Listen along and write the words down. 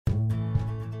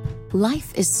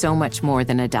Life is so much more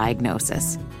than a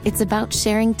diagnosis. It's about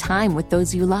sharing time with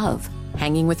those you love,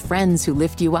 hanging with friends who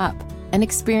lift you up, and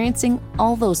experiencing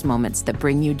all those moments that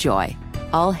bring you joy.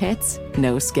 All hits,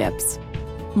 no skips.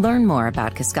 Learn more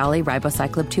about Kisqali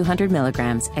Ribociclib 200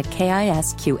 milligrams at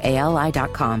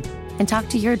KISQALI.com and talk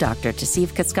to your doctor to see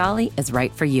if Kisqali is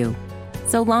right for you.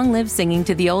 So long live singing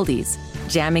to the oldies,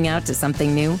 jamming out to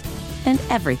something new, and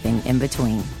everything in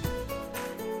between.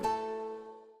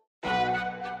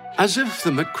 As if the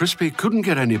McCrispy couldn't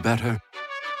get any better,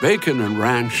 Bacon and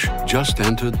Ranch just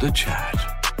entered the chat.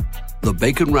 The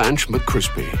Bacon Ranch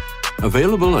McCrispy,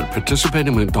 available at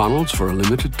participating McDonald's for a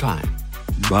limited time.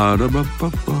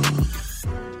 Ba-da-ba-ba-ba.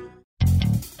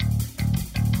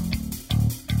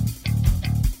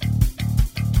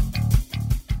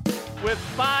 With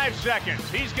 5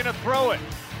 seconds, he's going to throw it.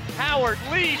 Howard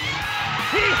leaps.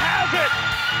 He has it.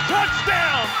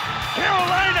 Touchdown.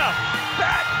 Carolina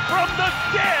back from the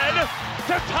dead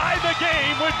to tie the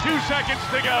game with 2 seconds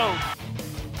to go.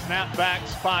 Snap back,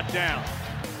 spot down.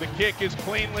 The kick is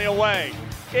cleanly away.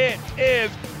 It is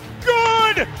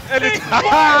good. And it's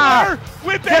Weiler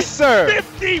with a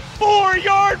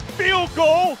 54-yard field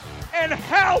goal. And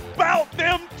how about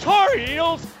them Tar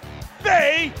Heels?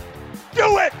 They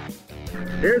do it.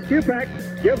 Here's Kupak.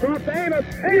 Gives off to Amos.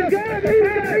 He's got it. He's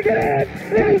going to get it.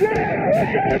 He's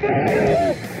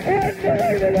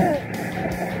Unbelievable.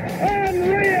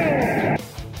 Unreal.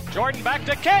 Jordan back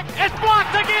to kick. It's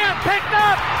blocked again. Picked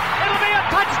up. It'll be a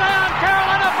touchdown,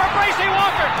 Carolina, for Bracy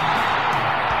Walker.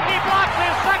 He blocks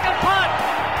his second punt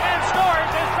and scores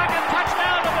his second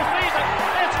touchdown of the season.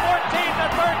 It's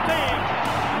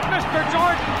 14-13. Mr.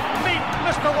 Jordan meet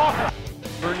Mr. Walker.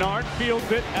 Bernard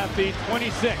fields it at the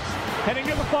 26. Heading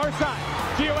to the far side.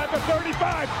 Gio at the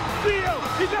 35. Gio,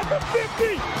 he's at the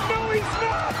 50. No, he's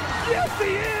not. Yes,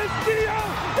 he is. Gio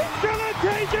is going to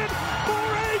take it for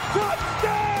a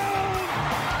touchdown.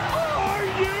 Are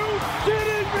you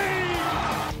kidding me?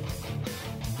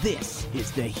 This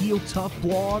is the Heel Tough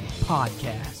Blog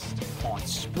Podcast on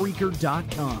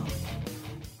Spreaker.com.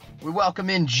 We welcome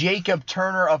in Jacob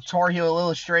Turner of Tar Heel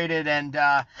Illustrated, and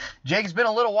Jake, it's been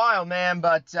a little while, man,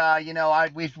 but I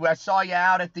saw you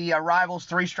out at the Rivals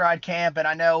Three Stride Camp, and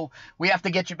I know we have to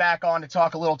get you back on to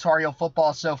talk a little Tar Heel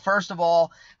football. So first of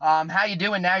all, how you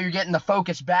doing now? You're getting the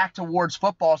focus back towards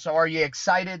football, so are you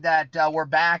excited that we're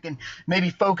back and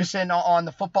maybe focusing on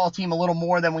the football team a little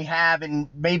more than we have in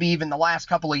maybe even the last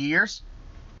couple of years?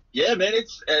 Yeah, man,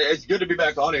 it's good to be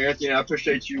back on here, Anthony. I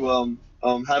appreciate you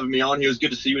having me on here. It was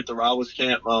good to see you at the Rivals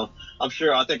camp. I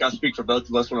think I speak for both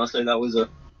of us when I say that was a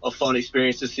fun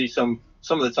experience to see some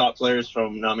of the top players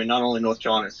from, not only North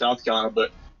Carolina and South Carolina, but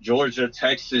Georgia,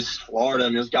 Texas, Florida.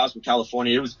 Those guys from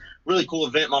California. It was a really cool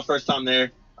event, my first time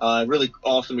there. Really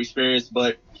awesome experience.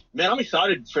 But, man, I'm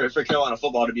excited for Carolina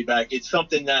football to be back. It's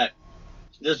something that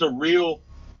there's a real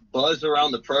buzz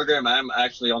around the program. I'm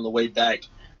actually on the way back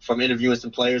from interviewing some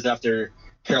players after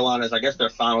Carolina's, I guess, their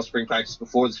final spring practice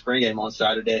before the spring game on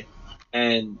Saturday.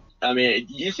 And,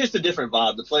 it's just a different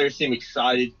vibe. The players seem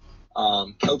excited.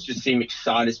 Coaches seem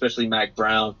excited, especially Mack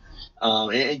Brown.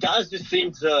 And guys just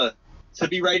seem to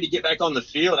be ready to get back on the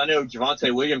field. I know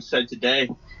Javonte Williams said today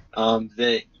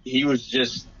that he was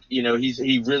just,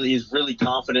 he really is really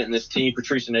confident in this team.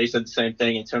 Patrice Ney said the same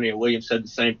thing. Antonio Williams said the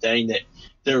same thing, that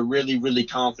they're really, really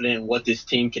confident in what this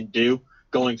team can do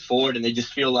going forward. And they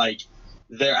just feel like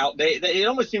they're out. It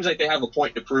almost seems like they have a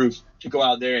point to prove to go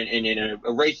out there and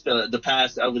erase the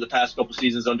past over the past couple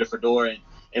seasons under Fedora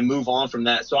and move on from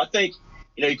that. So I think,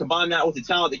 you combine that with the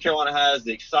talent that Carolina has,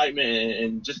 the excitement,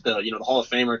 and just the Hall of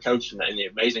Famer coach and the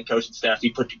amazing coaching staff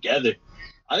he put together.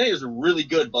 I think there's a really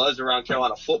good buzz around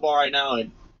Carolina football right now,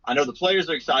 and I know the players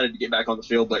are excited to get back on the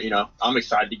field, but, I'm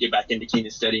excited to get back into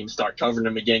Kenan Stadium and start covering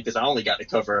them again, because I only got to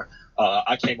cover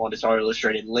I came on to Tar Heel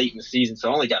Illustrated late in the season,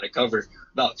 so I only got to cover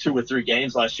about 2 or 3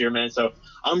 games last year, man. So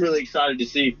I'm really excited to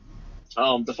see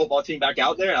the football team back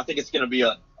out there, and I think it's going to be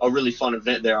a really fun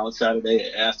event there on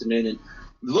Saturday afternoon. And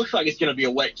it looks like it's going to be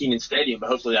a wet Kenan Stadium, but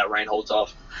hopefully that rain holds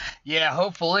off. Yeah,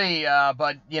 hopefully.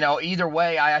 But, either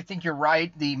way, I think you're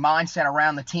right. The mindset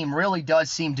around the team really does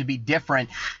seem to be different.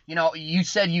 You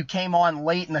said you came on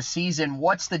late in the season.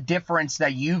 What's the difference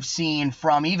that you've seen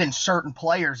from even certain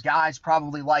players, guys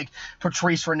probably like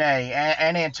Patrice Renee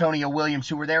and Antonio Williams,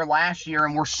 who were there last year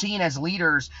and were seen as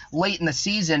leaders late in the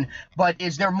season? But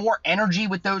is there more energy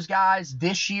with those guys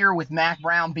this year with Mack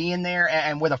Brown being there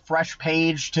and with a fresh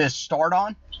page to start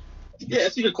on? Yeah,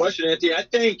 that's a good question, Anthony. I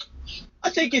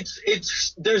think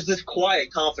it's there's this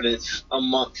quiet confidence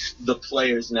amongst the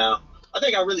players now. I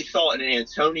think I really saw it in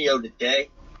Antonio today.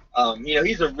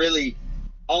 He's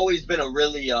always been a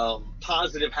really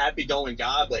positive, happy-going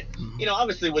guy, but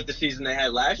obviously with the season they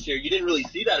had last year, you didn't really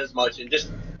see that as much. And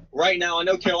just right now, I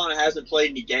know Carolina hasn't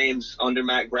played any games under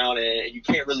Mack Brown, and you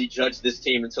can't really judge this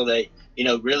team until they,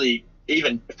 really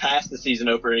even pass the season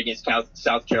opener against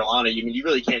South Carolina. You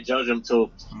really can't judge them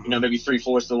until, maybe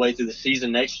 3/4 of the way through the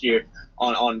season next year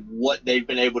on what they've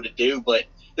been able to do. But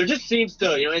there just seems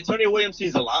to, Antonio Williams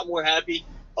seems a lot more happy,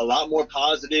 a lot more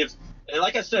positive. And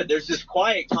like I said, there's this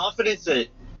quiet confidence that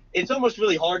it's almost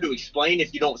really hard to explain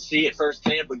if you don't see it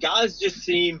firsthand. But guys just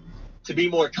seem to be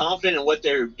more confident in what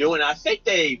they're doing. I think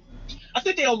they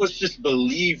almost just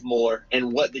believe more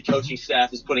in what the coaching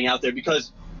staff is putting out there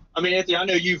because, Anthony, I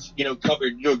know you've, you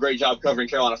do a great job covering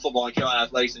Carolina football and Carolina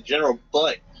athletics in general,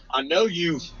 but I know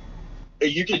you've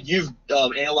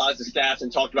analyzed the staff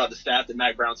and talked about the staff that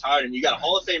Mack Brown's hired, and you got a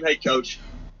Hall of Fame head coach,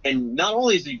 and not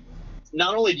only do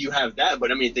you have that, but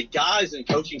the guys and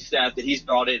coaching staff that he's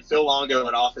brought in, Phil Longo,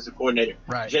 an offensive coordinator,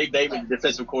 right. Jay Bateman, the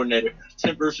defensive coordinator,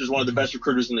 Tim Brewster is one of the best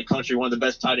recruiters in the country, one of the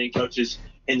best tight end coaches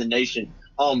in the nation.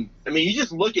 You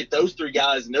just look at those three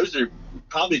guys, and those are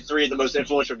probably three of the most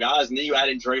influential guys. And then you add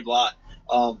in Dre Blott,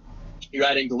 you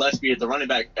add in Gillespie at the running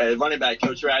back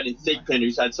coach, you're adding Thigpen,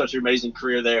 who's had such an amazing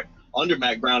career there under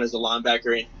Mack Brown as a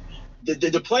linebacker. And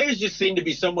the players just seem to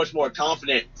be so much more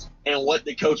confident in what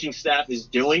the coaching staff is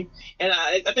doing. And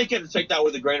I think you have to take that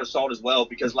with a grain of salt as well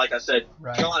because, like I said,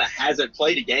 right. Carolina hasn't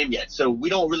played a game yet. So we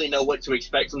don't really know what to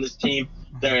expect from this team.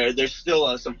 There's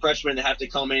still some freshmen that have to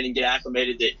come in and get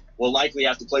acclimated that will likely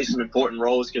have to play some important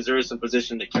roles because there is some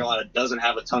position that Carolina doesn't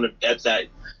have a ton of depth at,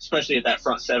 especially at that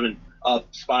front seven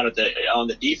spot on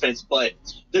the defense. But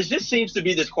there just seems to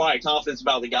be this quiet confidence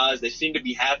about the guys. They seem to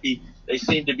be happy. They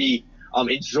seem to be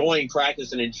enjoying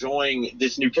practice and enjoying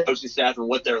this new coaching staff and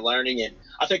what they're learning. And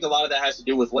I think a lot of that has to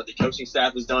do with what the coaching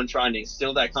staff has done, trying to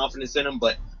instill that confidence in them.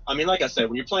 But, like I said,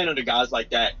 when you're playing under guys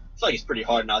like that, it's like it's pretty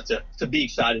hard not to be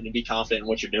excited and be confident in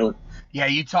what you're doing. Yeah,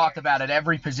 you talked about it.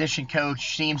 Every position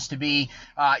coach seems to be,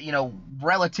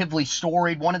 relatively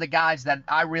storied. One of the guys that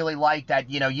I really like that,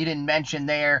 you didn't mention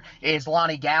there is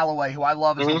Lonnie Galloway, who I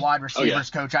love as a wide receivers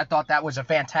coach. I thought that was a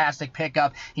fantastic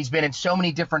pickup. He's been in so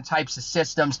many different types of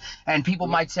systems. And people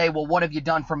might say, well, what have you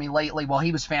done for me lately? Well,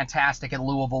 he was fantastic at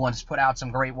Louisville and has put out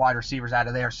some great wide receivers out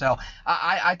of there. So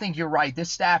I think you're right.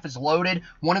 This staff is loaded.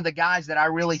 One of the guys that I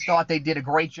really thought they did a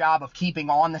great job of keeping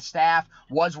on the staff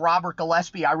was Robert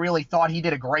Gillespie. I really thought he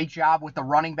did a great job with the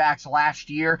running backs last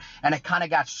year, and it kind of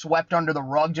got swept under the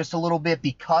rug just a little bit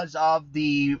because of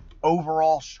the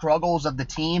overall struggles of the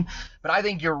team. But I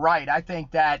think you're right. I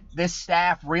think that this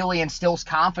staff really instills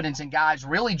confidence in guys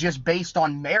really just based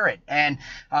on merit. And,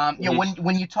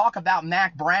 when you talk about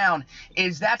Mack Brown,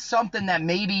 is that something that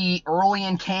maybe early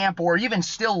in camp or even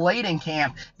still late in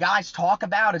camp, guys talk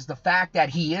about is the fact that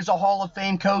he is a Hall of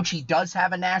Fame coach, he does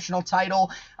have a national title?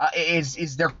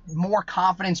 Is there more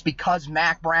confidence because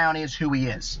Mack Brown is who he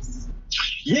is?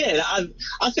 Yeah,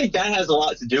 I think that has a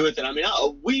lot to do with it.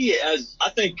 I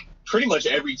think pretty much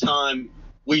every time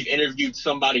we've interviewed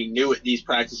somebody new at these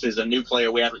practices, a new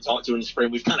player we haven't talked to in the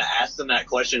spring, we've kind of asked them that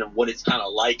question of what it's kind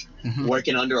of like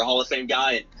working under a Hall of Fame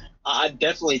guy. And I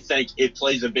definitely think it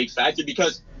plays a big factor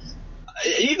because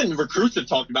even recruits have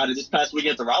talked about it this past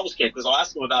weekend at the Rivals Camp because I'll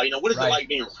ask them about, what is it like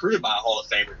being recruited by a Hall of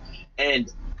Famer? And,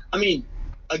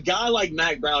 a guy like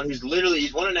Mack Brown, he's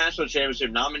won a national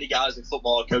championship. Not many guys in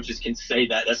football coaches can say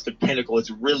that. That's the pinnacle. It's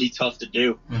really tough to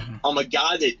do. A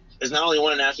guy that has not only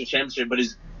won a national championship, but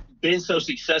has been so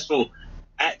successful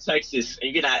at Texas and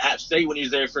again at App State when he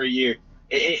was there for a year,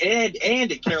 and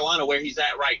at Carolina where he's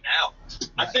at right now.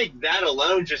 I think that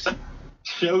alone just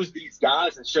shows these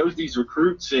guys and shows these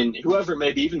recruits and whoever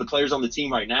maybe even the players on the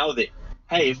team right now that,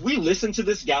 hey, if we listen to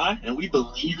this guy and we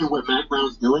believe in what Mack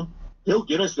Brown's doing, he'll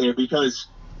get us there because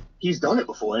he's done it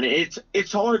before. And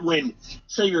it's hard when,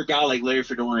 say you're a guy like Larry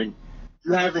Fedora,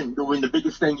 you haven't, when the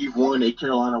biggest thing you've won at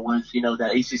Carolina was,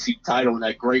 that ACC title and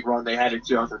that great run they had in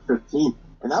 2015.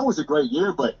 And that was a great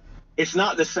year, but it's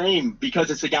not the same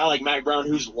because it's a guy like Mack Brown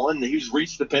who's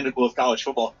reached the pinnacle of college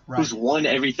football, who's won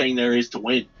everything there is to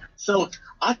win. So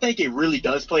I think it really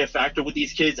does play a factor with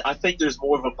these kids. I think there's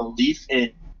more of a belief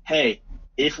in, hey,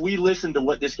 if we listen to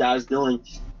what this guy's doing,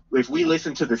 if we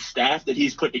listen to the staff that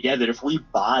he's put together, if we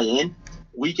buy in,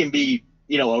 we can be,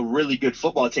 a really good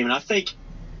football team. And I think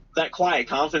that quiet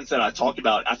confidence that I talked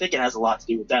about, I think it has a lot to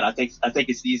do with that. I think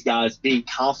it's these guys being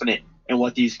confident in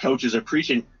what these coaches are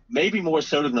preaching, maybe more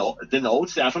so than the old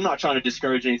staff. I'm not trying to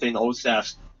discourage anything the old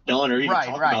staff's done or even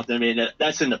talk about them. And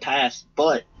that's in the past,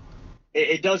 but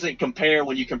it doesn't compare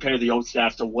when you compare the old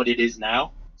staff to what it is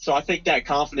now. So I think that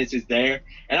confidence is there,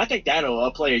 and I think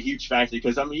that'll play a huge factor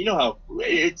because, you know how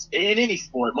it's in any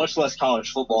sport, much less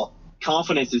college football,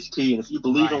 confidence is key. And if you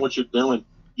believe in what you're doing,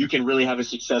 you can really have a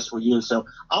successful year. So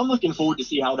I'm looking forward to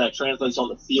see how that translates on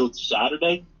the field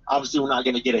Saturday. Obviously, we're not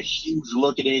going to get a huge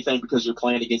look at anything because you're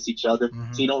playing against each other.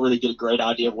 Mm-hmm. So you don't really get a great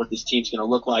idea of what this team's going to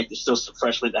look like. There's still some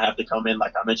freshmen that have to come in,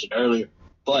 like I mentioned earlier.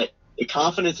 But the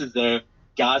confidence is there.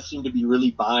 Guys seem to be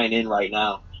really buying in right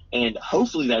now. And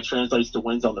hopefully that translates to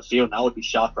wins on the field. And I would be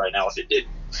shocked right now if it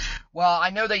didn't. Well, I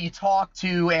know that you talked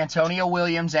to Antonio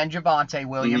Williams and Javonte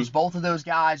Williams. Mm-hmm. Both of those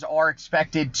guys are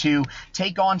expected to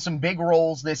take on some big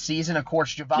roles this season. Of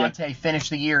course, Javonte finished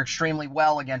the year extremely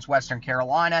well against Western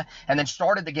Carolina and then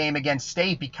started the game against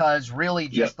State because really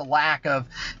just the lack of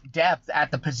depth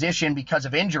at the position because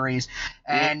of injuries.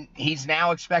 And he's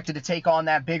now expected to take on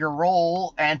that bigger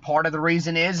role. And part of the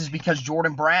reason is because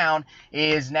Jordan Brown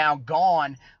is now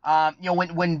gone.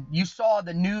 When you saw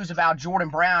the news about Jordan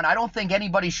Brown, I don't think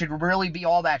anybody should really be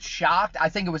all that shocked. I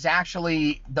think it was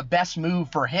actually the best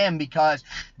move for him because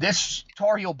this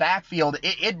Tar Heel backfield,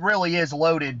 it really is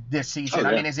loaded this season.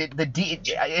 I mean, is it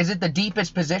the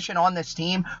deepest position on this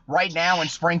team right now in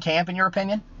spring camp, in your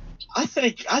opinion? I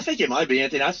think it might be,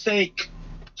 Anthony. I think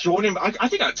Jordan. I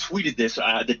think I tweeted this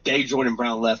the day Jordan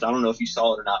Brown left. I don't know if you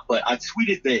saw it or not, but I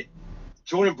tweeted that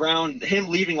Jordan Brown, him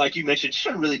leaving, like you mentioned,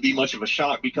 shouldn't really be much of a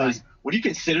shock because when you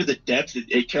consider the depth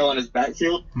at Carolina's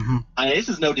backfield, I mean, this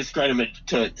is no discredit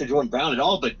to Jordan Brown at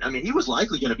all, but, I mean, he was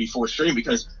likely going to be fourth string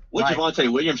because what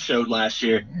Javonte Williams showed last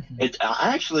year,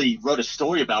 I actually wrote a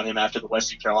story about him after the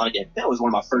Western Carolina game. That was one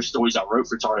of my first stories I wrote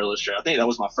for Tar Heel Illustrated. I think that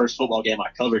was my first football game I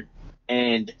covered.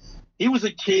 And he was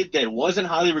a kid that wasn't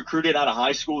highly recruited out of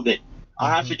high school that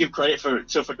I have to give credit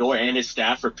to Fedora and his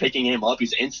staff for picking him up.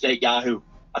 He's an in-state guy who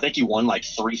I think he won like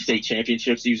 3 state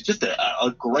championships. He was just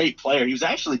a great player. He was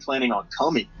actually planning on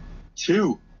coming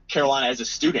to Carolina as a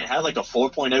student, had like a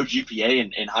 4.0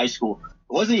 GPA in high school.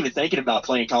 Wasn't even thinking about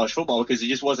playing college football because he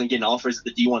just wasn't getting offers at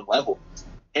the D1 level.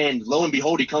 And lo and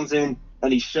behold, he comes in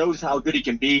and he shows how good he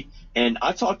can be. And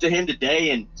I talked to him today,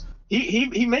 and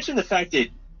he mentioned the fact that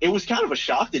it was kind of a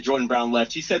shock that Jordan Brown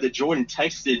left. He said that Jordan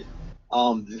texted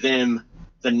them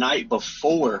the night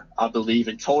before, I believe,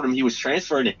 and told him he was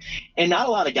transferred. And not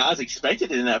a lot of guys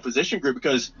expected it in that position group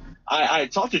because I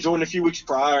had talked to Jordan a few weeks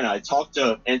prior, and I talked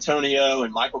to Antonio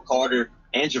and Michael Carter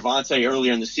and Javonte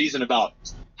earlier in the season about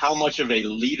how much of a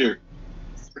leader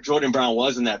Jordan Brown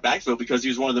was in that backfield because he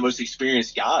was one of the most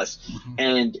experienced guys.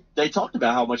 And they talked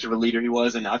about how much of a leader he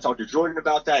was, and I talked to Jordan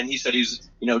about that, and he said he was,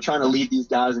 trying to lead these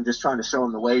guys and just trying to show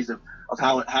them the ways of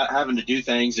how having to do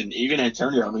things. And even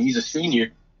Antonio, I mean, he's a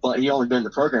senior, but he only been in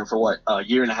the program for a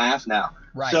year and a half now.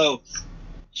 Right. So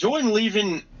Jordan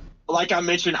leaving, like I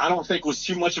mentioned, I don't think was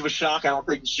too much of a shock. I don't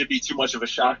think it should be too much of a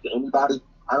shock to anybody.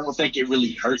 I don't think it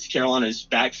really hurts Carolina's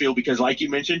backfield because, like you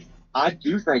mentioned, I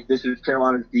do think this is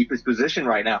Carolina's deepest position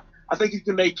right now. I think you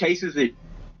can make cases that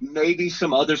maybe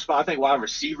some other spot. I think wide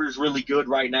receiver is really good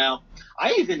right now.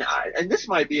 And this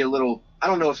might be a little, I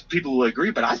don't know if people will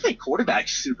agree, but I think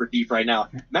quarterback's super deep right now.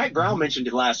 Matt Brown mentioned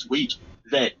it last week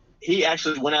that he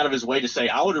actually went out of his way to say,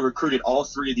 I would have recruited all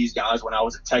 3 of these guys when I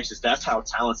was at Texas. That's how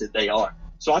talented they are.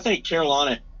 So I think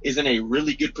Carolina is in a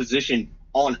really good position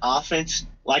on offense.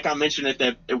 Like I mentioned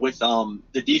with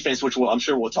the defense, which I'm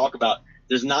sure we'll talk about,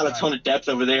 there's not a ton of depth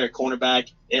over there at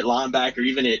cornerback, at linebacker,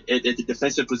 even at the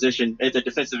defensive position, at the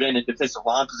defensive end and defensive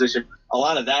line position. A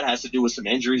lot of that has to do with some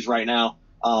injuries right now.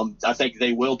 I think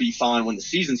they will be fine when the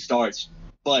season starts.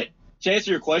 But to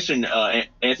answer your question,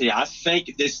 Anthony, I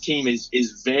think this team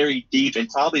is very deep and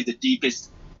probably the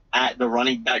deepest at the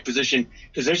running back position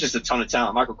because there's just a ton of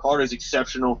talent. Michael Carter is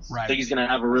exceptional. I think he's going to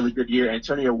have a really good year.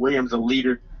 Antonio Williams, a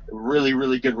leader, really,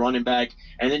 really good running back.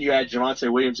 And then you add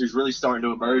Javonte Williams, who's really starting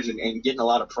to emerge and getting a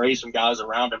lot of praise from guys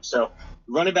around him. So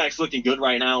running back's looking good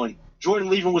right now. And Jordan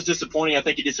leaving was disappointing. I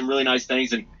think he did some really nice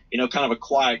things and, kind of a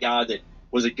quiet guy that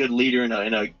was a good leader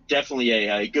and definitely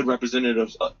a good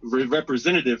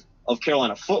representative of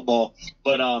Carolina football.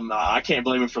 But I can't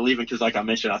blame him for leaving because, like I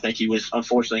mentioned, I think he was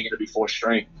unfortunately going to be fourth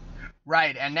string.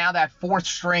 Right, and now that fourth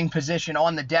string position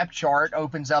on the depth chart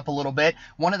opens up a little bit.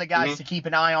 One of the guys to keep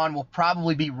an eye on will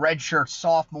probably be redshirt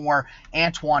sophomore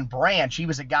Antoine Branch. He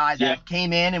was a guy that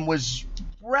came in and was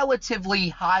relatively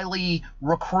highly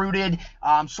recruited,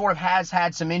 sort of has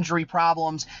had some injury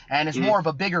problems and is more of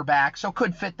a bigger back, so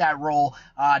could fit that role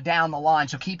down the line.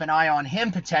 So keep an eye on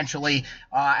him potentially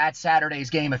at Saturday's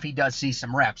game if he does see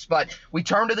some reps. But we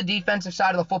turn to the defensive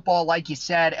side of the football, like you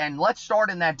said, and let's start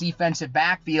in that defensive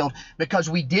backfield because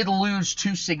we did lose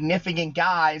 2 significant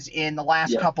guys in the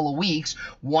last couple of weeks.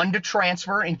 One to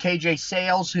transfer in KJ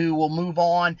Sales, who will move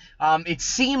on. It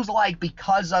seems like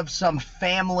because of some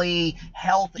family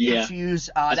health health issues.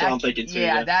 That's what I'm thinking too.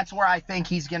 Yeah, that's where I think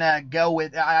he's going to go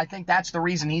with. I think that's the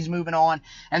reason he's moving on.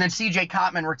 And then C.J.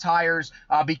 Cottman retires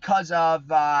because of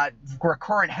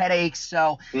recurrent headaches.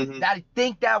 So I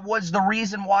think that was the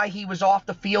reason why he was off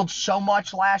the field so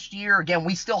much last year. Again,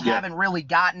 we still haven't really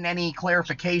gotten any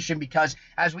clarification because,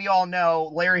 as we all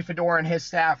know, Larry Fedora and his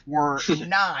staff were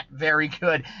not very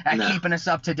good at keeping us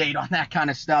up to date on that kind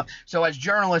of stuff. So as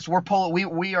journalists,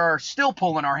 we are still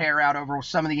pulling our hair out over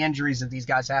some of the injuries that these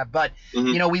guys have. But,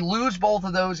 we lose both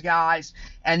of those guys.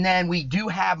 And then we do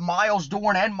have Miles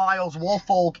Dorn and Miles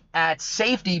Woolfolk at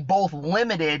safety, both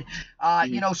limited.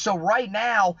 So right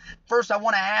now, first I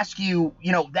want to ask you,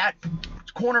 that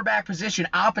cornerback position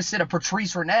opposite of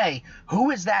Patrice Rene,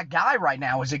 who is that guy right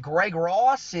now? Is it Greg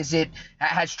Ross?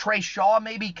 Has Trey Shaw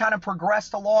maybe kind of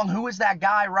progressed along? Who is that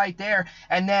guy right there?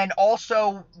 And then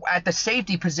also at the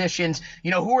safety positions,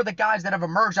 who are the guys that have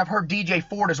emerged? I've heard DJ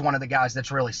Ford is one of the guys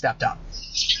that's really stepped up.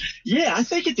 Yeah, I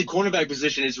think at the cornerback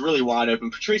position it's really wide open.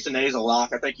 Patrice Rene is a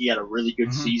lock. I think he had a really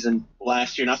good season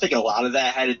last year, and I think a lot of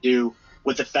that had to do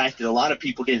with the fact that a lot of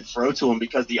people didn't throw to him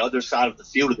because the other side of the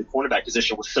field of the cornerback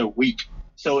position was so weak.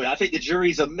 So I think the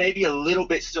jury's maybe a little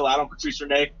bit still out on Patrice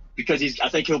Rene because I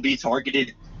think he'll be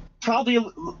targeted probably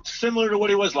similar to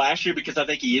what he was last year because I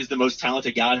think he is the most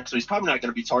talented guy. So he's probably not going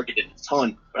to be targeted a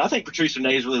ton. But I think Patrice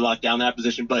Rene is really locked down that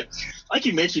position. But like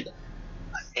you mentioned,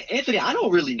 Anthony, I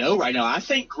don't really know right now. I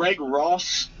think Greg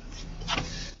Ross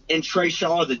and Trey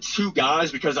Shaw are the two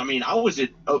guys because, I was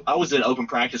at open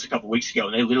practice a couple weeks ago,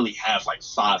 and they literally have like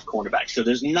 5 cornerbacks. So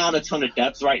there's not a ton of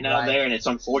depth right now there, and it's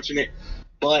unfortunate.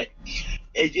 But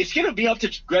it's going to be up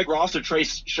to Greg Ross or Trey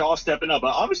Shaw stepping up.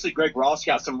 Obviously, Greg Ross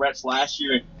got some reps last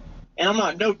year. And I'm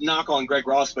not no knock on Greg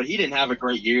Ross, but he didn't have a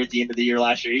great year at the end of the year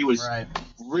last year. He was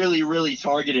really, really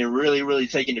targeted and really, really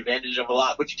taking advantage of a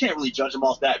lot. But you can't really judge him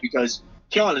off that because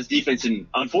Carolina's defense and,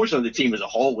 unfortunately, the team as a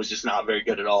whole was just not very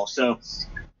good at all. So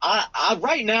I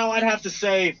right now I'd have to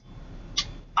say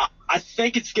I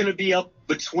think it's going to be up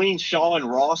between Shaw and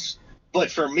Ross.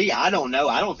 But for me, I don't know.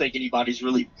 I don't think anybody's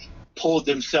really pulled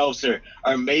themselves or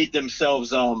made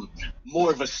themselves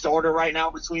more of a starter right now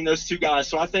between those two guys.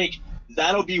 So I think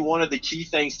that'll be one of the key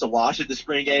things to watch at the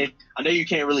spring game. I know you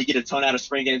can't really get a ton out of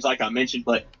spring games like I mentioned,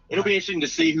 but it'll be interesting to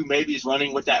see who maybe is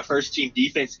running with that first-team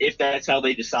defense if that's how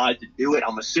they decide to do it.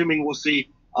 I'm assuming we'll see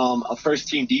a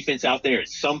first-team defense out there at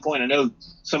some point. I know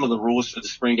some of the rules for the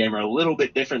spring game are a little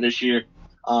bit different this year,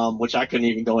 which I couldn't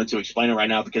even go into explaining right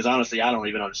now because, honestly, I don't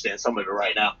even understand some of it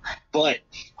right now. But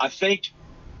I think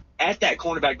at that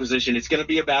cornerback position, it's going to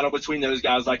be a battle between those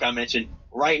guys, like I mentioned.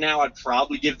 Right now, I'd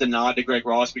probably give the nod to Greg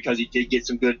Ross because he did get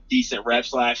some good, decent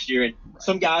reps last year. And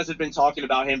some guys have been talking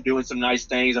about him doing some nice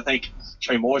things. I think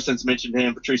Trey Morrison's mentioned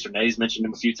him. Patrice Rene's mentioned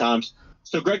him a few times.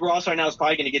 So Greg Ross right now is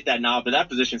probably going to get that nod, but that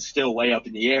position's still way up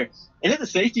in the air. And at the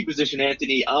safety position,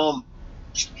 Anthony,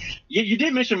 you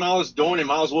did mention Miles Dorn and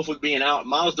Miles Woolfolk being out.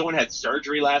 Miles Dorn had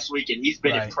surgery last week, and he's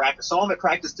been at practice. Saw him at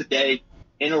practice today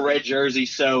in a red jersey.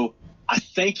 So I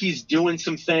think he's doing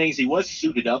some things. He was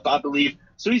suited up, I believe.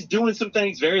 So he's doing some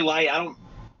things very light. I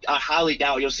highly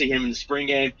doubt you'll see him in the spring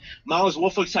game. Miles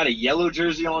Woolfolk's had a yellow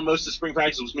jersey on most of spring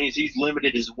practice, which means he's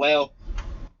limited as well.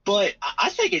 But I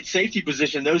think at safety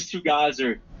position, those two guys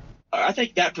I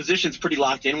think that position's pretty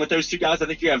locked in with those two guys. I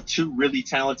think you have two really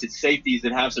talented safeties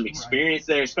that have some experience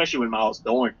there, especially with Miles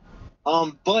Dorn.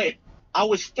 But I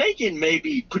was thinking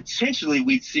maybe potentially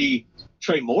we'd see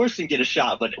Trey Morrison get a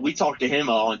shot, but we talked to him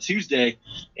on Tuesday,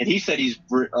 and he said he's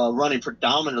running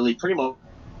predominantly pretty much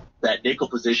that nickel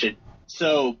position.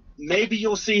 So maybe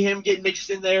you'll see him get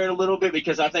mixed in there a little bit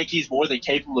because I think he's more than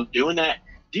capable of doing that.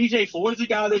 DJ Ford's a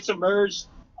guy that's emerged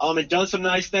and done some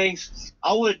nice things.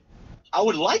 I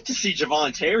would like to see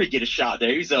Javon Terry get a shot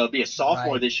there. He's be a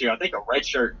sophomore this year. I think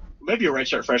maybe a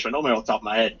redshirt freshman. I don't know off the top of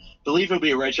my head. I believe he'll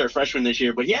be a redshirt freshman this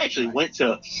year, but he actually went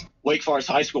to Wake Forest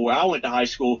High School, where I went to high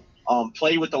school.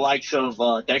 Played with the likes of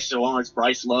Dexter Lawrence,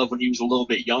 Bryce Love when he was a little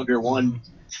bit younger. Won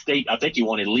state, I think he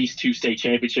won at least 2 state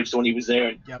championships when he was there.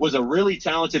 And was a really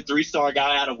talented 3-star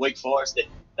guy out of Wake Forest.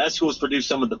 That school's produced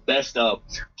some of the best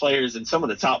players and some of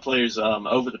the top players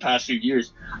over the past few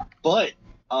years. But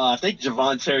I think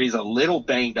Javon Terry's a little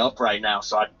banged up right now,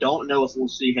 so I don't know if we'll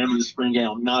see him in the spring game.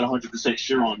 I'm not 100%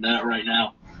 sure on that right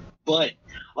now. But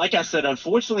like I said,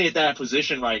 unfortunately at that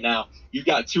position right now, you've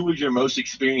got 2 of your most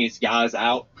experienced guys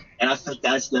out. And I think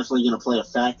that's definitely going to play a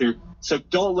factor. So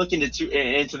don't look into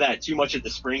that too much at the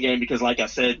spring game because, like I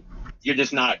said, you're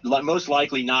just most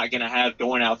likely not going to have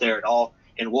Dorn out there at all.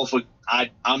 And Woolfolk,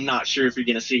 I'm not sure if you're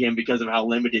going to see him because of how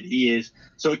limited he is.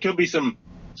 So it could be some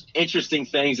interesting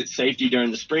things at safety during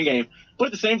the spring game. But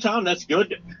at the same time, that's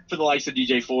good for the likes of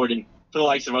DJ Ford and for the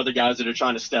likes of other guys that are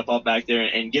trying to step up back there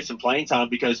and get some playing time,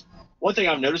 because one thing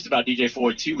I've noticed about DJ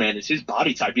Ford too, man, is his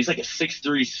body type. He's like a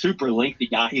 6'3", super lengthy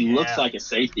guy. He looks like a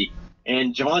safety.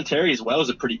 And Javon Terry as well is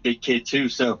a pretty big kid too.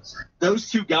 So those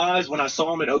two guys, when I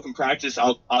saw them in open practice,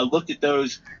 I looked at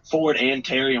those, Ford and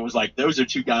Terry, and was like, those are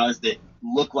two guys that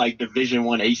look like Division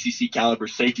I ACC caliber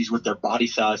safeties with their body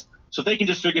size. So if they can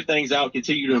just figure things out,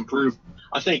 continue to improve,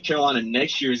 I think Carolina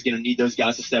next year is going to need those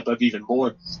guys to step up even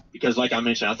more, because like I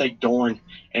mentioned, I think Dorn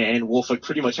and Woolfolk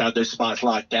pretty much have their spots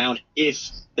locked down if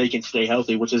they can stay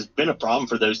healthy, which has been a problem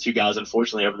for those two guys,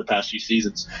 unfortunately, over the past few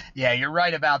seasons. Yeah, you're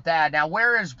right about that. Now,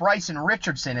 where is Bryson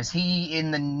Richardson? Is he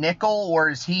in the nickel, or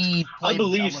is he I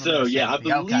believe so, yeah. I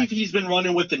believe he's been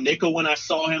running with the nickel when I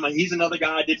saw him. He's another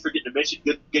guy I did forget to mention.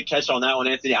 Good catch on that one,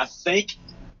 Anthony. I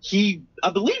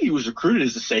believe he was recruited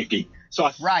as a safety. So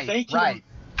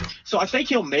I think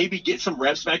he'll maybe get some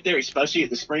reps back there, especially at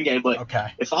the spring game. But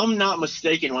if I'm not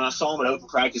mistaken, when I saw him at open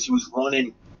practice, he was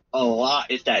running a lot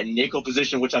at that nickel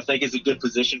position, which I think is a good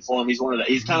position for him. He's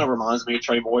kind of reminds me of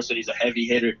Trey Morrison. He's a heavy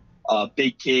hitter,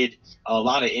 big kid, a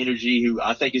lot of energy, who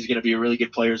I think is going to be a really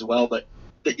good player as well. But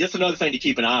that's another thing to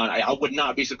keep an eye on. I would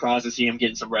not be surprised to see him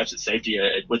getting some reps at safety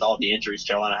with all the injuries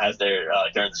Carolina has there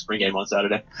during the spring game on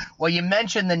Saturday. Well, you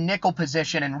mentioned the nickel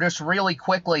position, and just really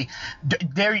quickly,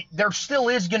 there still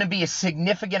is going to be a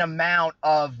significant amount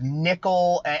of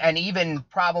nickel and even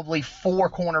probably 4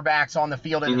 cornerbacks on the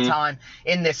field at a time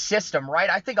in this system, right?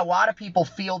 I think a lot of people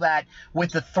feel that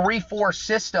with the 3-4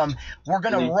 system, we're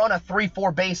going to run a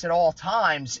 3-4 base at all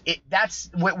times. That's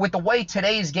with the way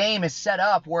today's game is set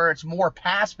up, where it's more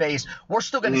pass-based, we're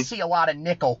still going to see a lot of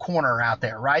nickel corner out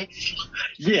there, right?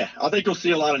 Yeah, I think you'll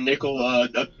see a lot of nickel,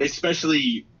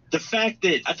 especially the fact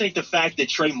that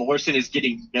Trey Morrison is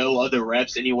getting no other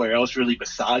reps anywhere else really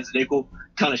besides nickel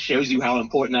kind of shows you how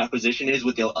important that position is,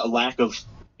 with the lack of,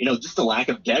 just the lack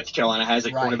of depth Carolina has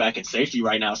at cornerback and safety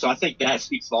right now. So I think that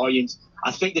speaks volumes.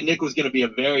 I think the nickel is going to be a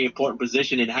very important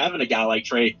position, and having a guy like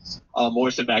Trey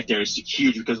Morrison back there is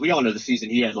huge, because we all know the season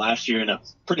he had last year in a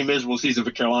pretty miserable season for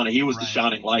Carolina. He was the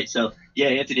shining light. So, yeah,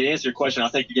 Anthony, to answer your question, I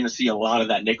think you're going to see a lot of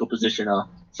that nickel position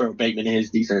for Bateman and his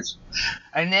defense.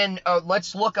 And then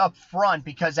let's look up front,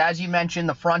 because as you mentioned,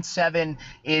 the front seven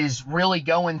is really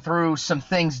going through some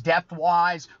things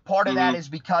depth-wise. Part of that is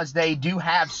because they do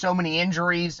have so many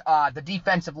injuries. The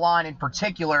defensive line in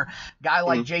particular, guy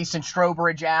like Jason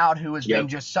Strobridge out, who has been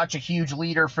just such a huge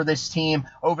leader for this team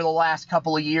over the last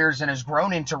couple of years and has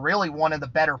grown into really one of the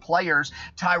better players.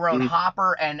 Tyrone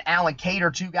Hopper and Alan Cater,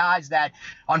 two guys that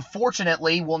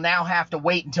unfortunately will now have to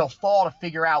wait until fall to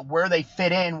figure out where they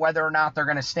fit in, whether or not they're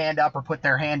going to stand up or put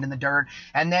their hand in the dirt.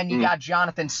 And then you got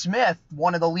Jonathan Smith,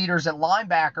 one of the leaders at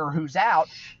linebacker, who's out.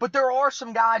 But there are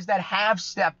some guys that have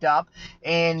stepped up,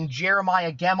 and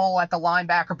Jeremiah Gemmel at the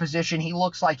linebacker position, he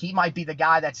looks like he might be the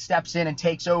guy that steps in and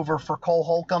takes over for Cole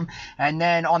Holcomb. And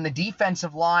then on the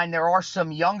defensive line, there are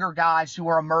some younger guys who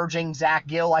are emerging. Zach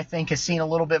Gill, I think, has seen a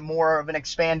little bit more of an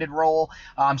expanded role.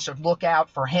 So look out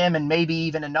for him, and maybe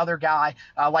even another guy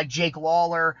like Jake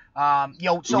Lawler.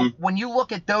 So when you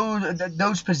look at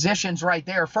those positions right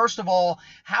there, first of all,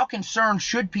 how concerned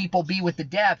should people be with the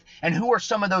depth, and who are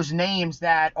some of those names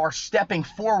that are stepping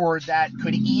forward that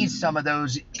could ease some of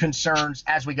those concerns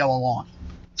as we go along?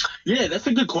 Yeah, that's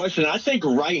a good question. I think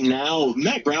right now,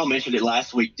 Matt Brown mentioned it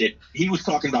last week, that he was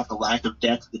talking about the lack of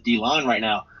depth of the D-line right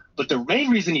now. But the main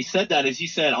reason he said that is he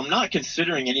said, I'm not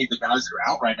considering any of the guys that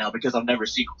are out right now because I've never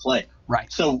seen them play.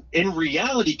 Right. So in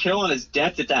reality, Carolina's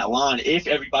depth at that line, if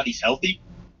everybody's healthy,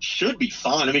 should be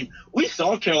fine. I mean, we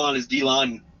saw Carolina's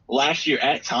D-line last year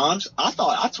at times. I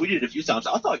tweeted it a few times,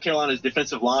 I thought Carolina's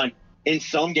defensive line in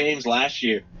some games last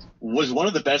year was one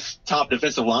of the best top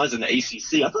defensive lines in the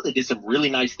ACC. I thought they did some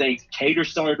really nice things. Cater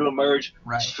started to emerge.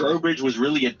 Right. Strobridge was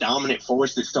really a dominant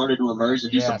force that started to emerge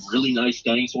and do some really nice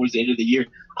things towards the end of the year.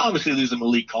 Obviously, losing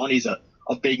Malik Carney's a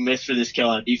big miss for this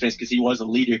Carolina defense, because he was a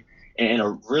leader and a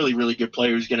really, really good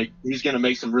player who's gonna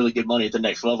make some really good money at the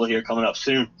next level here coming up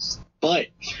soon. But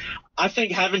I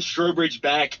think having Strobridge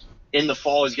back in the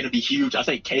fall is going to be huge. I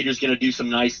think Cater's going to do some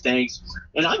nice things.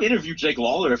 And I've interviewed Jake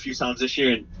Lawler a few times this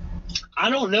year, and I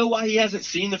don't know why he hasn't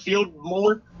seen the field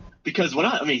more, because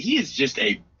he is just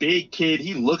a big kid.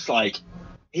 He looks like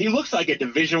a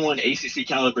Division I ACC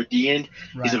caliber D-end.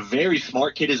 Right. He's a very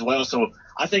smart kid as well. So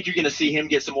I think you're going to see him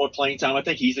get some more playing time. I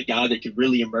think he's a guy that could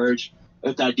really emerge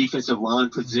at that defensive line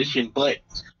position. But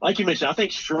like you mentioned, I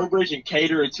think Strobridge and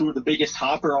Cater are two of the biggest.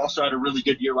 Hopper also had a really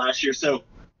good year last year. So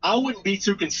I wouldn't be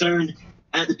too concerned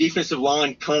at the defensive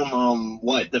line come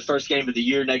the first game of the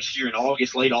year next year in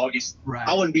August, late August. Right.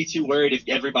 I wouldn't be too worried if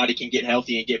everybody can get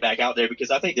healthy and get back out there,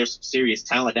 because I think there's some serious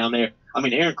talent down there. I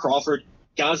mean, Aaron Crawford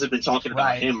guys have been talking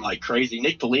about him like crazy.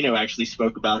 Nick Foligno actually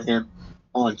spoke about him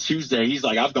on Tuesday. He's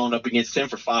like, I've gone up against him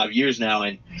for 5 years now,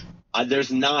 and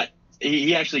there's not –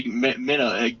 he actually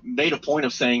made a point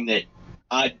of saying that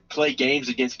I play games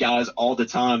against guys all the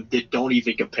time that don't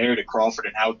even compare to Crawford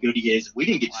and how good he is. We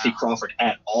didn't get to see Crawford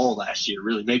at all last year,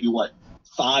 really. Maybe,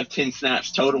 5-10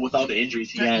 snaps total with all the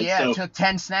injuries he had. Yeah, so it took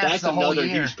 10 snaps that's the whole year.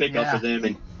 another huge pickup for them.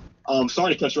 And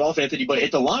sorry to cut you off, Anthony, but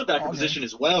at the linebacker position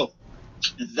as well,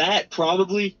 that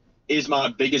probably is my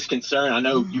biggest concern. I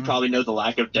know you probably know the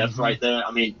lack of depth right there.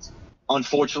 I mean,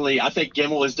 unfortunately, I think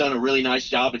Gemmel has done a really nice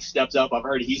job and stepped up. I've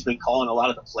heard he's been calling a lot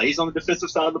of the plays on the defensive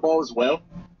side of the ball as well.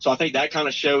 So I think that kind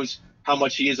of shows how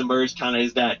much he has emerged kind of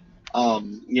as that,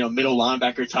 middle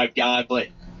linebacker type guy. But,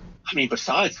 I mean,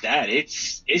 besides that,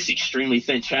 it's extremely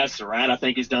thin. Chaz Surratt, I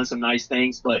think, has done some nice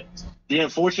things. But the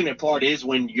unfortunate part is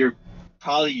when you're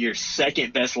probably your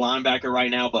second best linebacker right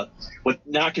now, but with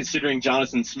not considering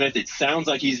Jonathan Smith, it sounds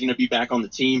like he's going to be back on the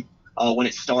team when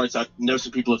it starts. I know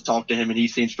some people have talked to him, and he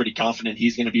seems pretty confident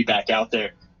he's going to be back out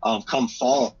there come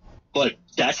fall. But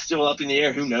that's still up in the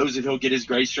air. Who knows if he'll get his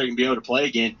grade straight and be able to play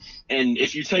again. And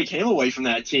if you take him away from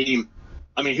that team,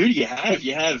 I mean, who do you have?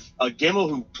 You have a Gemmel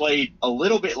who played a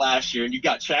little bit last year, and you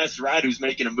got Chaz Surratt who's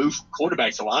making a move from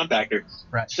quarterback to linebacker.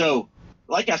 Right. So,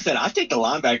 like I said, I think the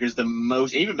linebacker is the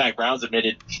most – even Mac Brown's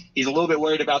admitted he's a little bit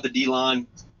worried about the D-line.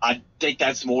 I think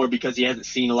that's more because he hasn't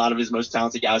seen a lot of his most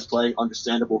talented guys play,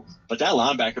 understandable. But that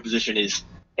linebacker position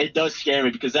it does scare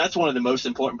me because that's one of the most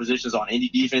important positions on any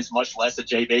defense, much less a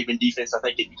Jay Bateman defense. I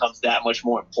think it becomes that much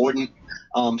more important.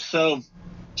 So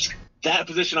that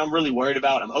position I'm really worried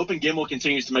about. I'm hoping Gemmel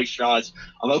continues to make strides.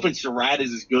 I'm hoping Surratt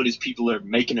is as good as people are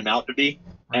making him out to be.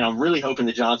 And I'm really hoping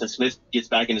that Jonathan Smith gets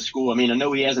back into school. I mean, I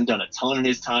know he hasn't done a ton in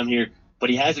his time here, but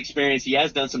he has experience. He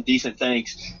has done some decent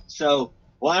things. So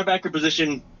linebacker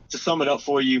position, to sum it up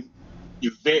for you,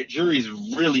 your jury's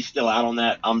really still out on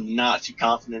that. I'm not too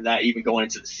confident in that even going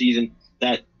into the season.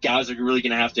 That guys are really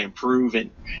going to have to improve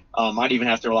and might even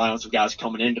have to rely on some guys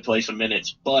coming in to play some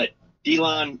minutes. But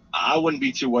D-line, I wouldn't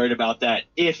be too worried about that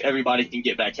if everybody can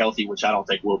get back healthy, which I don't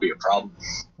think will be a problem.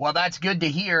 Well, that's good to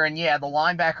hear. And, yeah, the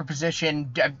linebacker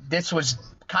position, this was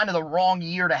kind of the wrong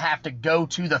year to have to go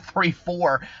to the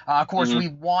 3-4. Of course, we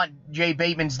want Jay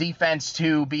Bateman's defense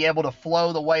to be able to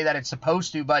flow the way that it's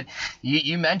supposed to, but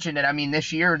you mentioned it. I mean,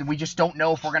 this year we just don't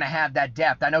know if we're going to have that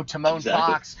depth. I know Timon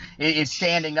Fox is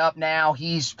standing up now.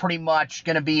 He's pretty much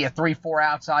going to be a 3-4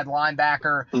 outside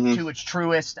linebacker to its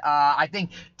truest. I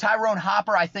think Tyrone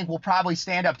Hopper, will probably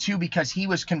stand up too because he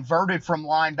was converted from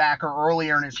linebacker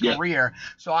earlier in his career.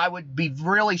 So I would be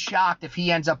really shocked if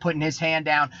he ends up putting his hand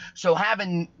down. So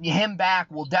having him back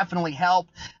will definitely help.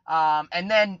 And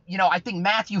then, I think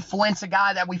Matthew Flint's a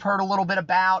guy that we've heard a little bit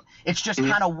about. It's just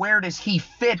kind of where does he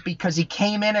fit because he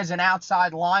came in as an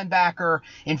outside linebacker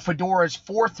in Fedora's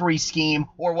 4-3 scheme,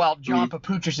 or, John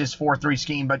Papuchis' 4-3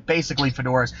 scheme, but basically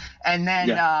Fedora's. And then,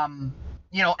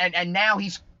 and now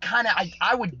he's kind of,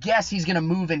 I would guess he's going to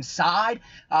move inside.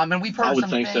 And we've heard some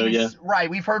things. Right.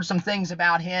 We've heard some things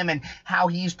about him and how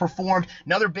he's performed.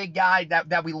 Another big guy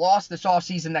that we lost this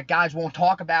offseason that guys won't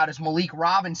talk about is Malik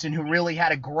Robinson, who really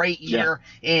had a great year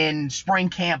in spring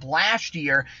camp last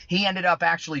year. He ended up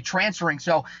actually transferring.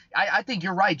 So I think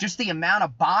you're right. Just the amount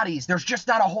of bodies, there's just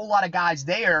not a whole lot of guys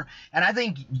there. And I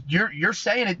think you're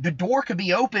saying it. The door could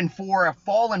be open for a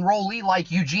fall enrollee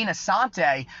like Eugene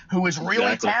Asante, who is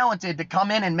really talented to come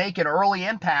in and make an early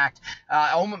impact,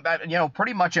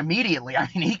 pretty much immediately. I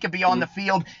mean, he could be on the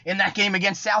field in that game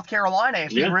against South Carolina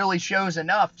if he really shows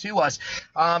enough to us.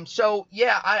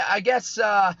 I guess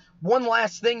one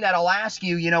last thing that I'll ask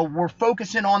you, we're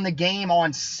focusing on the game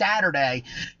on Saturday.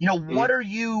 What are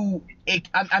you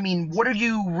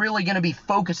really going to be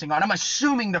focusing on? I'm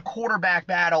assuming the quarterback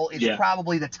battle is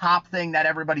probably the top thing that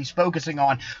everybody's focusing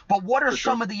on. But what are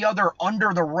some of the other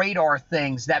under-the-radar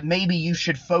things that maybe you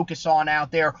should focus on out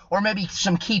there, or maybe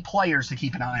some key players to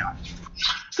keep an eye on?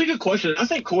 It's a good question. I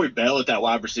think Corey Bell at that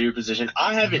wide receiver position,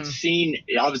 I haven't seen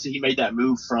 – obviously he made that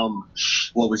move from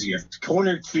 – what was he –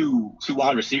 corner to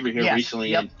wide receiver here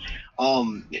recently. Yep.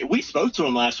 And we spoke to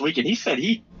him last week, and he said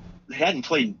he hadn't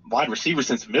played wide receiver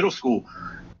since middle school.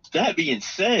 That being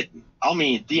said, I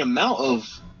mean, the amount of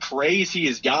praise he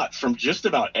has got from just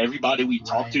about everybody we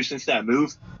talked to since that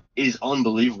move is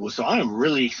unbelievable. So I am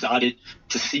really excited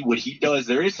to see what he does.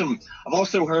 There is some – I've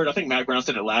also heard – I think Mac Brown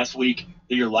said it last week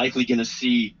that you're likely going to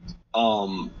see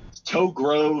Toe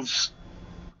Groves,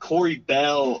 Corey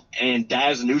Bell, and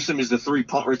Daz Newsome as the three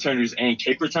punt returners and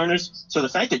kick returners. So the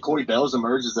fact that Corey Bell has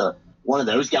emerged as one of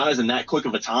those guys in that quick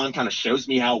of a time kind of shows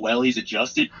me how well he's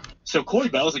adjusted. So Corey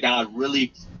Bell is a guy I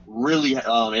really, really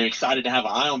am excited to have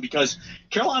an eye on, because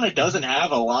Carolina doesn't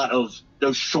have a lot of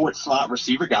those short slot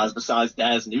receiver guys besides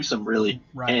Daz Newsome, really.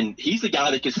 Right. And he's the guy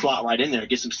that can slot right in there and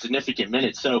get some significant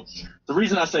minutes. So the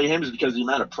reason I say him is because of the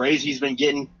amount of praise he's been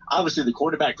getting. Obviously, the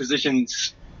quarterback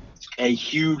position's a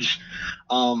huge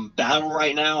battle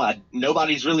right now.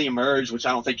 Nobody's really emerged, which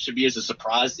I don't think should be as a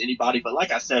surprise to anybody. But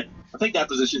like I said, I think that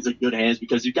position's in good hands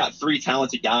because you've got 3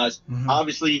 talented guys. Mm-hmm.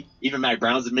 Obviously, even Mac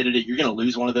Brown's admitted it. You're going to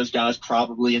lose one of those guys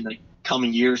probably in the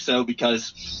coming year or so,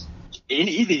 because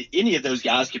any of those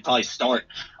guys could probably start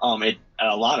at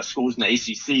a lot of schools in the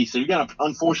ACC. So you're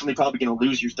unfortunately probably going to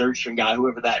lose your third string guy,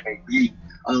 whoever that may be.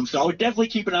 So I would definitely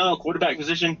keep an eye on quarterback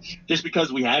position, just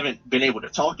because we haven't been able to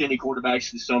talk to any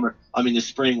quarterbacks this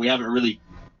spring. We haven't really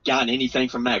gotten anything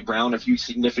from Mac Brown of huge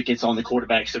significance on the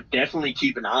quarterback. So definitely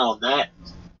keep an eye on that.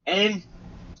 And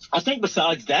I think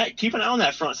besides that, keep an eye on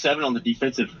that front 7 on the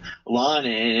defensive line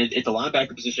and at the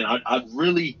linebacker position. I'd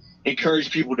really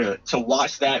encourage people to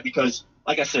watch that, because,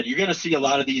 like I said, you're going to see a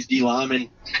lot of these D linemen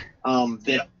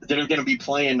that are going to be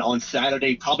playing on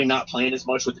Saturday, probably not playing as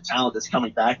much with the talent that's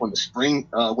coming back when the spring,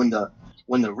 when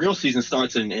the real season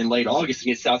starts in late August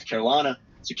against South Carolina.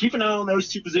 So keep an eye on those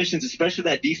 2 positions, especially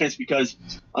that defense, because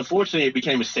unfortunately it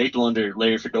became a staple under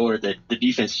Larry Fedora that the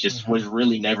defense just was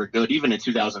really never good. Even in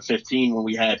 2015 when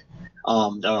we had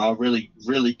a really,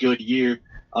 really good year,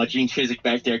 Gene Chizik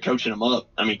back there coaching them up.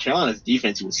 I mean, Carolina's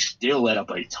defense was still let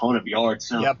up a ton of yards.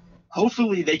 So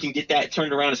hopefully they can get that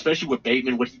turned around, especially with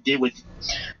Bateman, what he did with,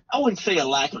 I wouldn't say a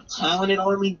lack of talent in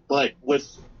Army, but with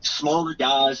smaller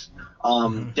guys,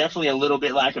 definitely a little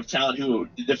bit lack of talent.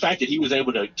 The fact that he was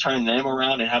able to turn them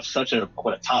around and have such a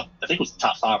top, I think it was the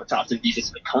top 5 or top 10 defense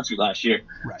in the country last year,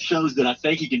 shows that I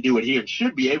think he can do it here and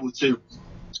should be able to.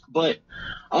 But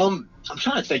I'm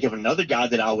trying to think of another guy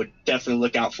that I would definitely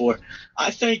look out for.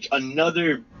 I think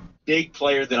another big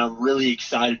player that I'm really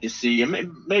excited to see,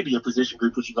 and maybe a position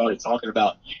group, which you've already talking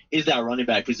about, is that running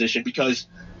back position. Because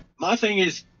my thing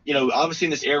is, obviously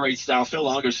in this air raid style, Phil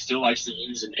Longo still likes to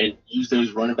use and use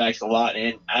those running backs a lot,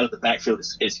 and out of the backfield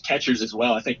as catchers as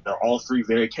well. I think they're all 3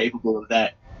 very capable of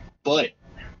that. But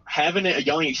having a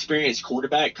young, experienced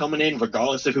quarterback coming in,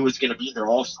 regardless of who it's going to be, they're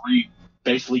all 3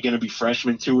 basically going to be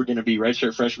freshmen. 2 are going to be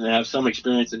redshirt freshmen that have some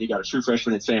experience, and you got a true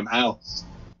freshman in Sam Howell.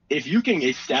 If you can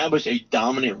establish a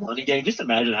dominant running game, just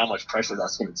imagine how much pressure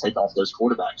that's going to take off those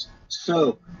quarterbacks.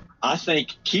 So I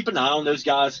think keep an eye on those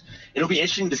guys. It'll be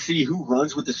interesting to see who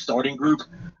runs with the starting group.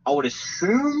 I would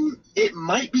assume it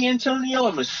might be Antonio.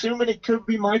 I'm assuming it could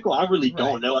be Michael. I really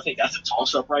don't know. I think that's a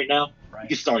toss-up right now. You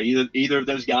can start either of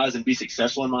those guys and be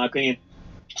successful, in my opinion.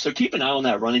 So keep an eye on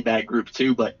that running back group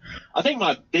too. But I think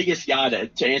my biggest guy,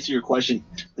 to answer your question,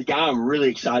 the guy I'm really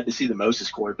excited to see the most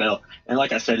is Corey Bell. And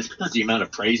like I said, it's because of the amount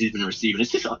of praise he's been receiving. It's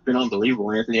just been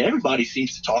unbelievable, Anthony. Everybody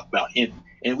seems to talk about him.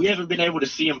 And we haven't been able to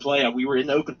see him play. We were in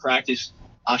the open practice.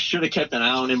 I should have kept an eye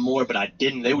on him more, but I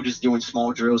didn't. They were just doing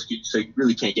small drills, so you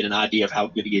really can't get an idea of how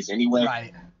good he is anyway.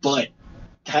 Right. But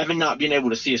having not been able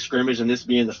to see a scrimmage, and this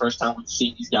being the first time we've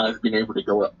seen these guys being able to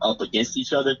go up against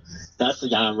each other, that's the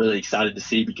guy I'm really excited to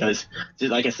see, because,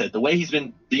 like I said, the way he's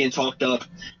been being talked up,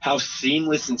 how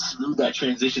seamless and smooth that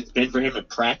transition's been for him in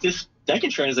practice, that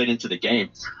can translate into the game.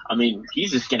 I mean,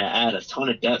 he's just going to add a ton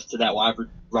of depth to that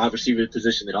wide receiver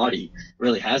position that already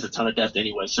really has a ton of depth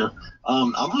anyway. So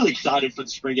I'm really excited for the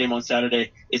spring game on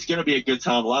Saturday. It's going to be a good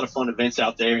time, a lot of fun events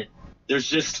out there. There's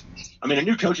just, a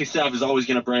new coaching staff is always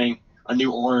going to bring a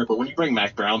new aura, but when you bring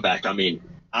Mac Brown back,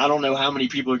 I don't know how many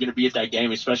people are going to be at that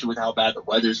game, especially with how bad the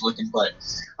weather's looking, but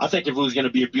I think if it was going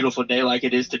to be a beautiful day like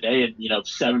it is today and,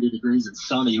 70 degrees and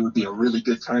sunny, it would be a really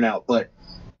good turnout. But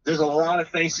there's a lot of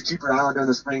things to keep an eye on during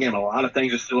the spring game. A lot of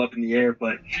things are still up in the air,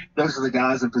 but those are the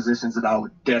guys and positions that I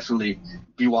would definitely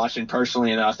be watching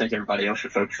personally, and I think everybody else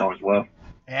should focus on as well.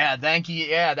 Yeah, thank you.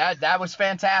 Yeah, that was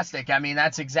fantastic.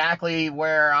 That's exactly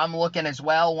where I'm looking as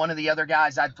well. One of the other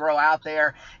guys I'd throw out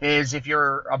there is, if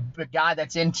you're a guy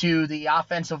that's into the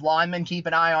offensive lineman, keep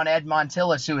an eye on Ed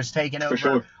Montilus, who has taken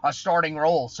over a starting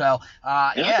role. So,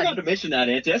 I forgot to mention that,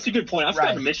 Anthony. That's a good point. I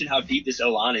forgot to mention how deep this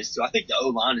O-line is, too. I think the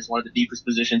O-line is one of the deepest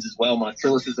positions as well.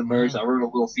 Montilus has emerged. I wrote a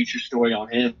little feature story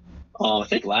on him. I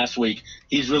think last week.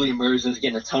 He's really emerged and is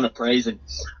getting a ton of praise. And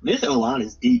this O-line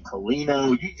is deep.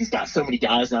 Polino, he's got so many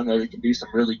guys down there that can do some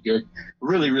really good,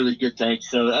 really, really good things.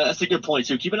 So that's a good point,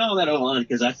 too. Keep an eye on that O-line,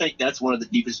 because I think that's one of the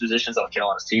deepest positions on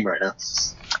Carolina's team right now.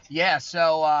 Yeah,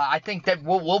 so I think that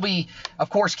we'll be, of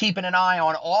course, keeping an eye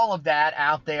on all of that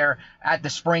out there at the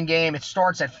spring game. It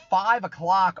starts at 5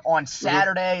 o'clock on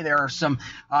Saturday. There are some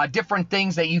different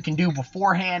things that you can do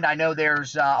beforehand. I know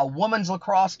there's a women's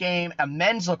lacrosse game, a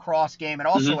men's lacrosse lacrosse game and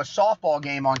also a softball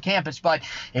game on campus. But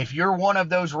if you're one of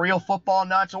those real football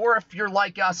nuts, or if you're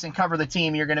like us and cover the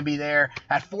team, you're going to be there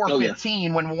at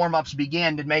 4:15 when warm-ups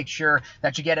begin to make sure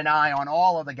that you get an eye on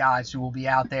all of the guys who will be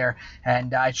out there.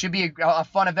 And it should be a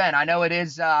fun event. I know it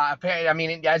is. I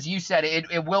mean, as you said,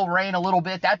 it will rain a little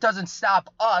bit. That doesn't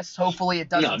stop us. Hopefully it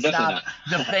doesn't stop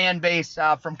the fan base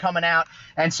from coming out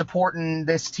and supporting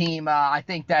this team. I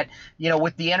think that,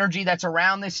 with the energy that's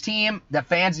around this team, the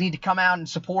fans need to come out and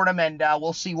support them, and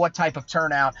we'll see what type of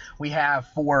turnout we have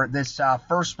for this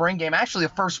first spring game. Actually,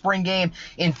 the first spring game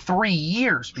in 3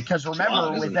 years, because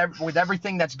remember, with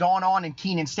everything that's gone on in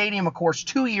Kenan Stadium, of course,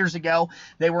 2 years ago,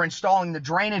 they were installing the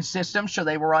drainage system, so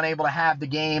they were unable to have the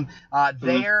game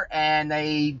there, and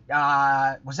they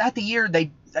was that the year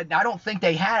I don't think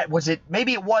they had it.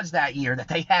 Maybe it was that year that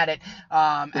they had it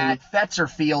at Fetzer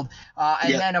Field.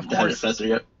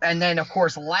 And then, of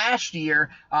course, last year,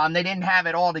 they didn't have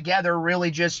it all together,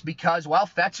 really just because,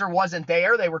 Fetzer wasn't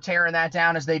there. They were tearing that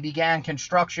down as they began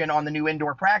construction on the new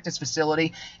indoor practice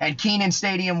facility. And Kenan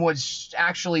Stadium was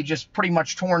actually just pretty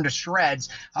much torn to shreds.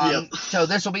 So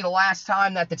this will be the last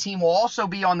time that the team will also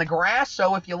be on the grass.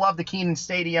 So if you love the Kenan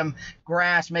Stadium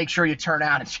grass, make sure you turn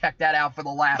out and check that out for the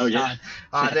last time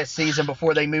this season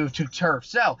before they move to turf.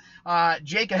 So,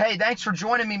 Jacob, hey, thanks for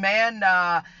joining me, man.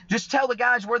 Just tell the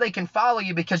guys where they can follow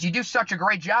you, because you do such a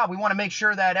great job. We want to make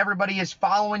sure that everybody is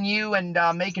following you and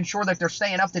making sure that they're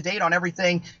staying up to date on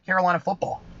everything Carolina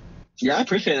football. Yeah, I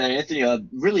appreciate that, Anthony.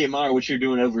 Really admire what you're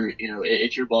doing over,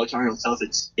 at your blog, Tar Heel South.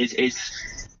 It's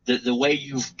the way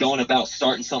you've gone about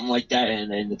starting something like that,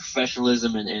 and the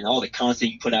professionalism and all the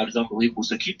content you put out is unbelievable.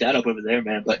 So keep that up over there,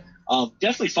 man. But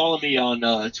definitely follow me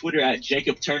on Twitter at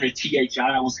Jacob Turner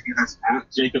THI. Once again, that's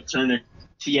at Jacob Turner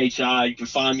THI. You can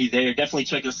find me there. Definitely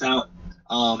check us out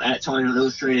at Tar Heel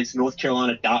Illustrated. It's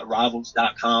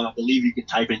northcarolina.rivals.com. I believe you can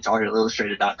type in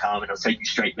tarheelillustrated.com and it'll take you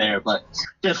straight there. But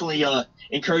definitely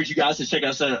encourage you guys to check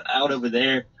us out over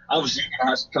there. Obviously, you can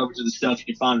have some coverage of the stuff. You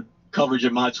can find coverage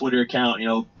of my Twitter account.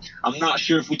 I'm not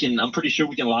sure if I'm pretty sure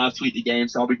we can live tweet the game,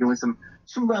 so I'll be doing some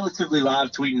relatively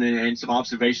live tweeting and some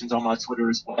observations on my Twitter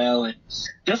as well. And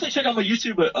definitely check out my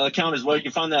YouTube account as well. You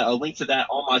can find a link to that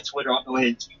on my Twitter. I'll go ahead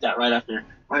and tweet that right after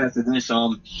this.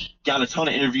 Got a ton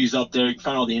of interviews up there. You can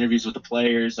find all the interviews with the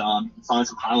players. You can find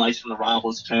some highlights from the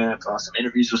Rivals camp, some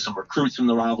interviews with some recruits from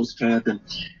the Rivals camp, and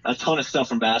a ton of stuff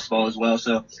from basketball as well.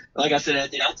 So, like I said,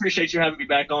 Anthony, I appreciate you having me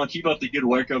back on. Keep up the good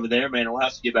work over there, man. We'll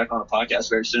have to get back on the podcast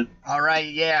very soon. All right.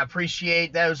 Yeah,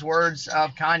 appreciate those words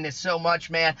of kindness so much,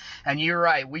 man. And you're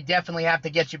right. We definitely have to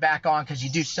get you back on because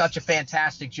you do such a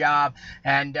fantastic job.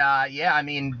 And,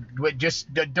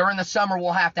 just during the summer,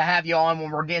 we'll have to have you on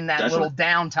when we're getting that little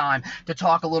downtime to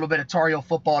talk a little bit of Tar Heel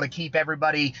football to keep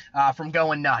everybody from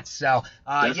going nuts. So,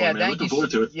 thank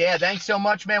you. Yeah, thanks so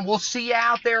much, man. We'll see you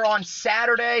out there on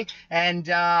Saturday. And,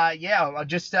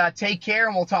 just take care,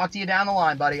 and we'll talk to you down the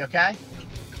line, buddy, okay?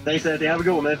 Thanks, Anthony. Have a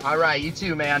good one, man. All right, you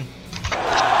too, man.